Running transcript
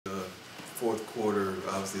fourth quarter,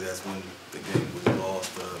 obviously that's when the game was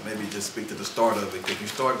lost. Maybe just speak to the start of it, because you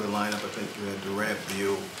started the lineup. I think you had Durant,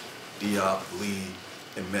 Beal, Diop, Lee,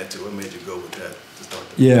 and Metu. What made you go with that to start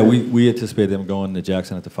the Yeah, we anticipated them going to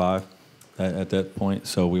Jackson at the 5 at that point,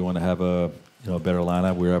 so we want to have a better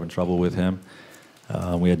lineup. We were having trouble with him.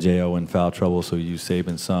 We had J.O. in foul trouble, so we used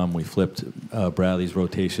Saban some. We flipped Bradley's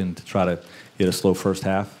rotation to try to get a slow first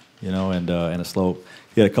half, and a slow.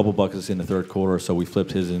 He had a couple buckets in the third quarter, so we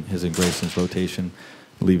flipped his and Grayson's rotation,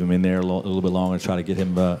 leave him in there a little bit longer, try to get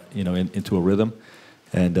him into a rhythm.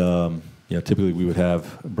 And typically we would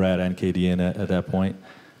have Brad and KD in at that point,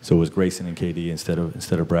 so it was Grayson and KD instead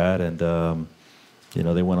of Brad. And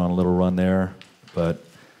they went on a little run there, but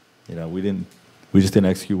we just didn't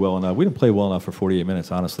execute well enough. We didn't play well enough for 48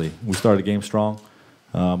 minutes, honestly. We started the game strong.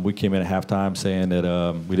 We came in at halftime saying that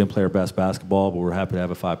we didn't play our best basketball, but we're happy to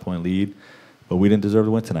have a 5-point lead. But we didn't deserve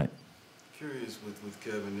to win tonight. Curious with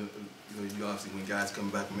Kevin, you obviously, when guys come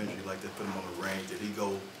back from injury, you like to put him on the range. Did he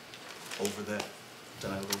go over that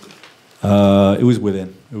tonight a little bit? It was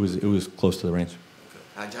within. It was close to the range.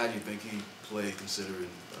 Okay. How do you think he played, considering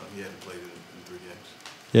he hadn't played in 3 games?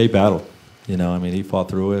 Yeah, he battled. He fought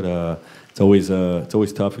through it. It's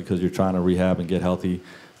always tough because you're trying to rehab and get healthy,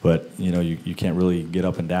 but you can't really get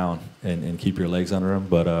up and down and keep your legs under him.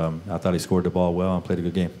 But I thought he scored the ball well and played a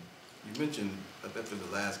good game. You mentioned after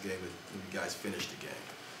the last game that you guys finished the game.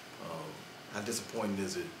 How disappointing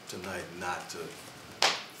is it tonight not to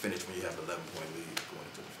finish when you have an 11-point lead going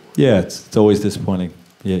into the fourth? Yeah, it's always disappointing.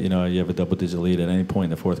 Yeah, you have a double-digit lead at any point in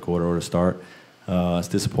the fourth quarter or to start. It's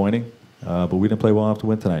disappointing, but we didn't play well enough to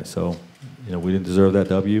win tonight. So we didn't deserve that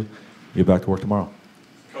W. Get back to work tomorrow.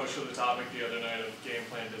 Coach, to the topic the other night of game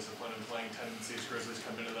plan discipline and playing tendencies, Grizzlies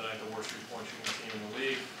come into the night the worst three-point shooting team in the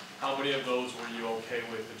league. How many of those were you okay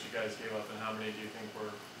with that you guys gave up, and how many do you think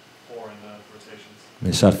were poor in the rotations?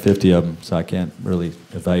 They shot 50 of them, so I can't really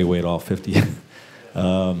evaluate all 50.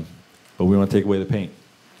 But we want to take away the paint.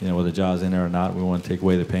 Whether Ja's in there or not, we want to take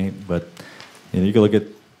away the paint. But you can look at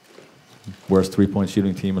worst three-point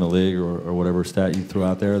shooting team in the league or whatever stat you throw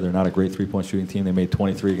out there. They're not a great three-point shooting team. They made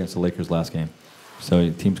 23 against the Lakers last game. So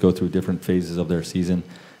teams go through different phases of their season.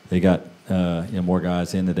 They got more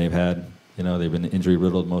guys in that they've had. They've been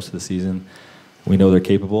injury-riddled most of the season. We know they're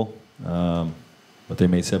capable, but they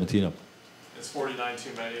made 17 of them. Is 49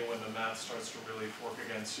 too many when the math starts to really work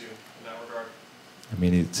against you in that regard?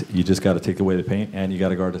 You just got to take away the paint, and you got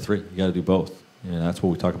to guard the three. You got to do both. That's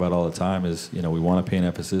what we talk about all the time. Is we want to paint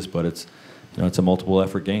emphasis, but it's it's a multiple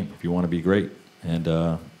effort game if you want to be great, and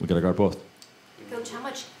we got to guard both. Coach, how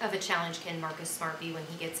much of a challenge can Marcus Smart be when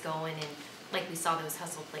he gets going, and like we saw those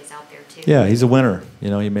hustle plays out there too? Yeah, he's a winner.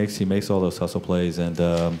 He makes all those hustle plays, and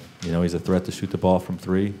he's a threat to shoot the ball from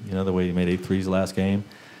three. The way he made 8 threes last game.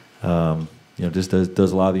 Just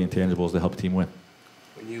does a lot of the intangibles to help the team win.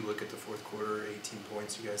 When you look at the fourth quarter, 18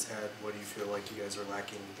 points you guys had, what do you feel like you guys are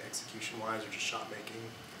lacking execution-wise or just shot making?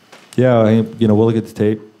 Yeah, we'll look at the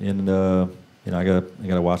tape, and I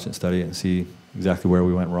gotta watch it and study it and see exactly where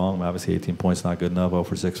we went wrong. Obviously, 18 points not good enough. 0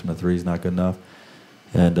 for 6 from the three is not good enough,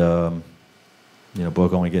 and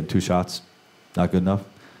Book only getting 2 shots, not good enough.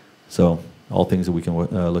 So all things that we can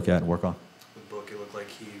look at and work on. With Book, it looked like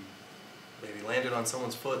he maybe landed on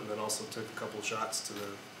someone's foot and then also took a couple shots to the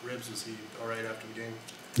ribs. Was he all right after the game?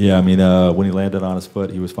 Yeah, when he landed on his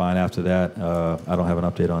foot, he was fine after that. I don't have an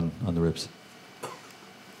update on the ribs.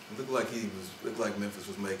 It looked like Memphis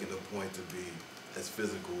was making a point to be as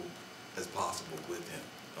physical as possible with him,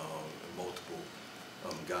 and multiple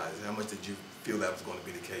guys. How much did you feel that was going to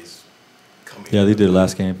be the case coming? Yeah, they did it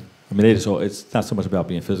last game. It's not so much about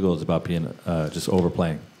being physical; it's about being just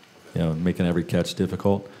overplaying, making every catch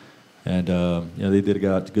difficult. And they did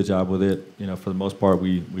a good job with it. For the most part,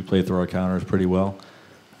 we played through our counters pretty well.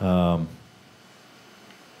 But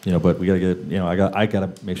we got to get. I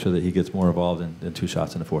got to make sure that he gets more involved in 2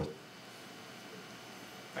 shots in the fourth.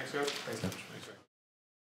 Thanks, Coach. Thanks, Coach.